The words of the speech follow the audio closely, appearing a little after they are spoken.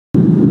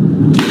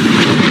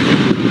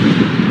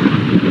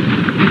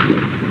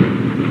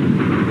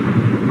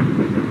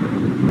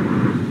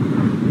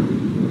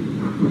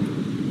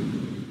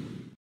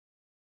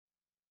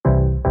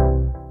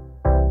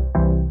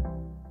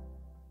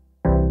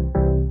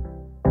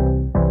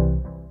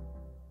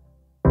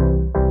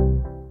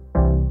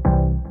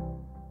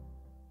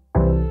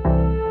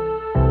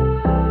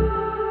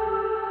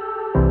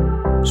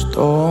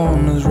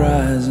Storm is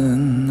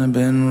rising, I've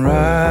been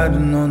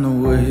riding on the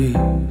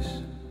waves.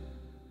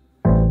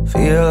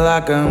 Feel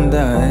like I'm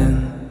dying,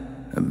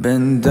 I've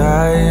been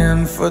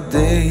dying for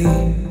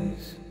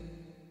days.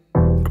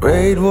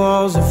 Great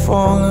walls are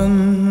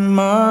falling,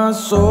 my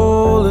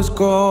soul is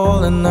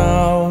calling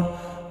out,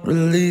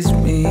 release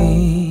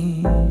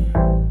me.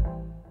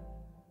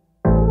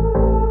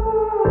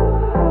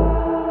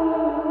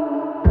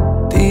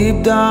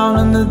 Deep down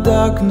in the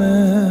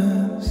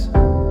darkness,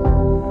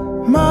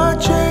 my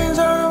chains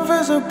are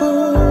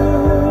invisible.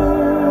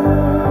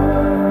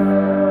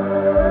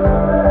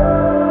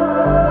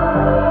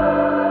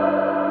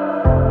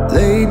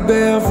 Laid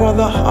bare for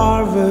the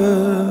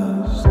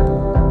harvest,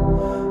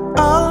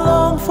 I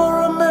long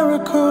for a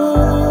miracle.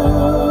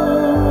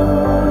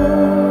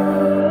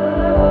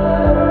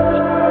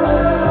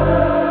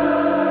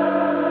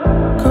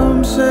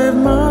 Come save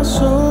my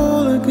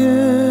soul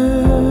again.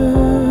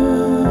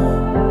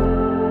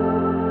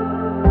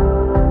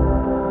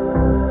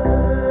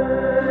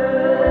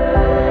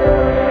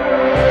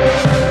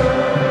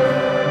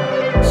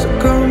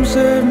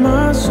 Save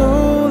my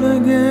soul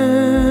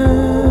again.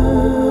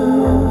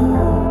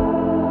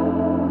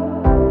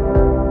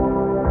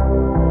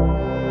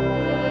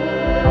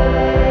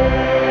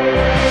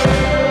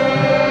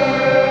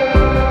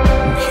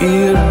 I'm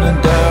here in the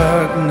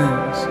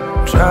darkness,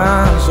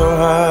 trying so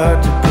hard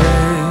to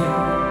pray.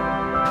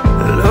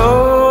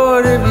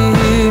 Lord, if you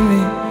hear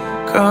me,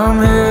 come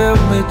help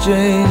me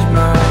change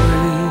my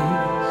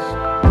ways.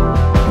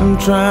 I'm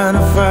trying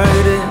to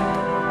fight it,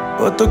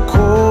 but the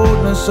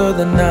coldness of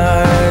the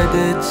night,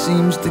 it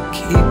seems to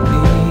keep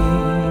me.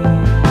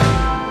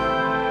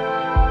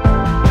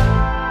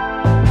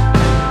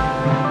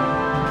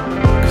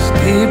 Cause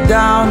deep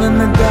down in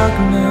the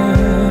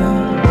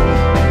darkness,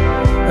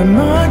 and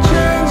my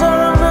chains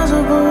are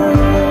invisible.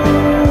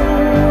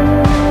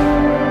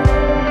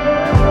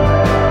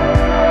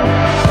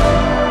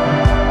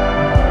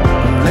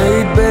 I'm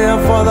laid bare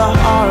for the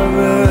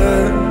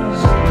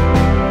harvest,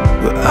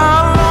 but I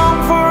long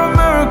for a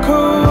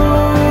miracle.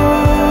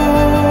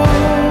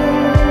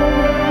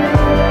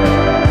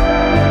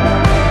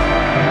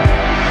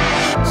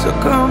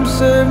 Come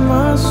save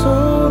my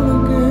soul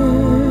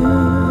again.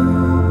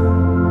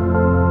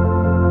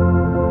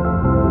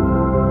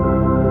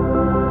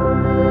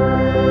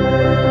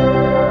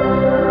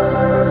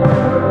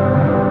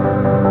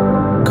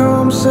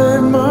 Come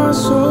save my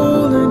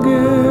soul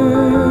again.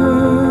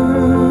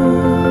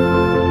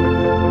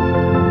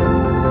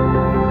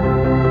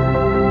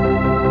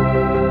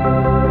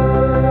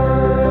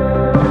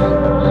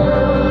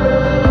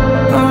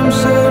 Come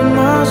save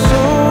my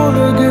soul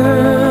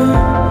again.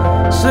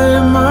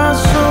 Save my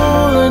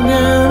soul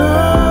again.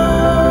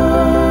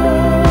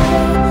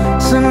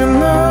 Singing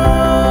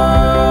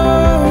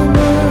now.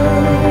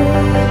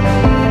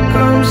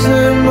 Come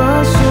save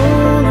my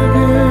soul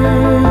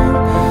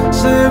again.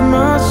 Save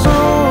my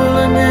soul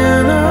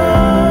again.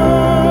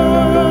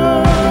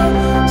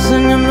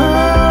 Singing now.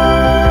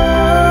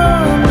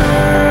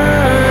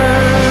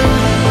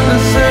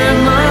 Save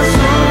my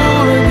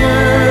soul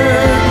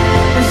again.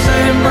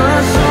 Save my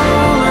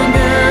soul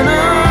again.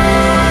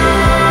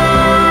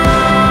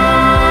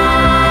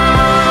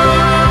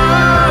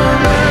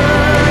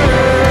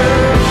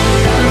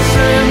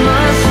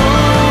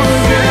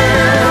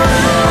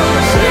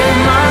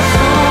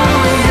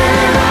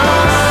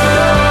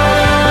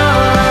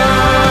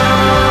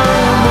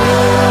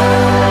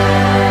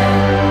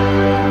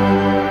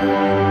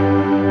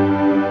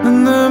 And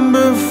then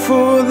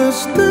before the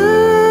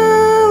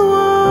still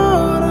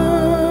waters,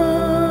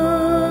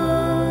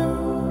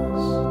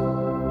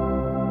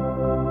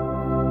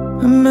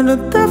 amid a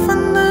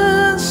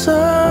deafening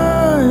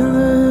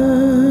silence,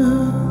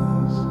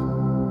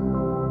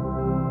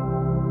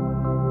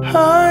 I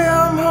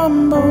am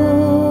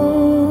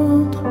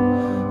humbled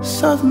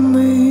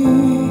suddenly.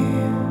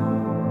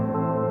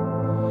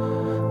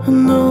 I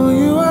know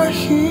you are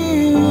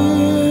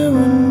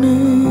hearing me.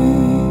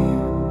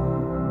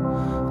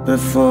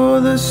 Before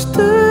the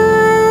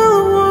still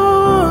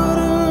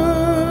waters,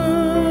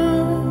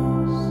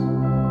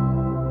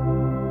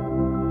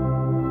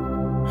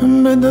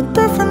 amid the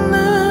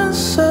deafening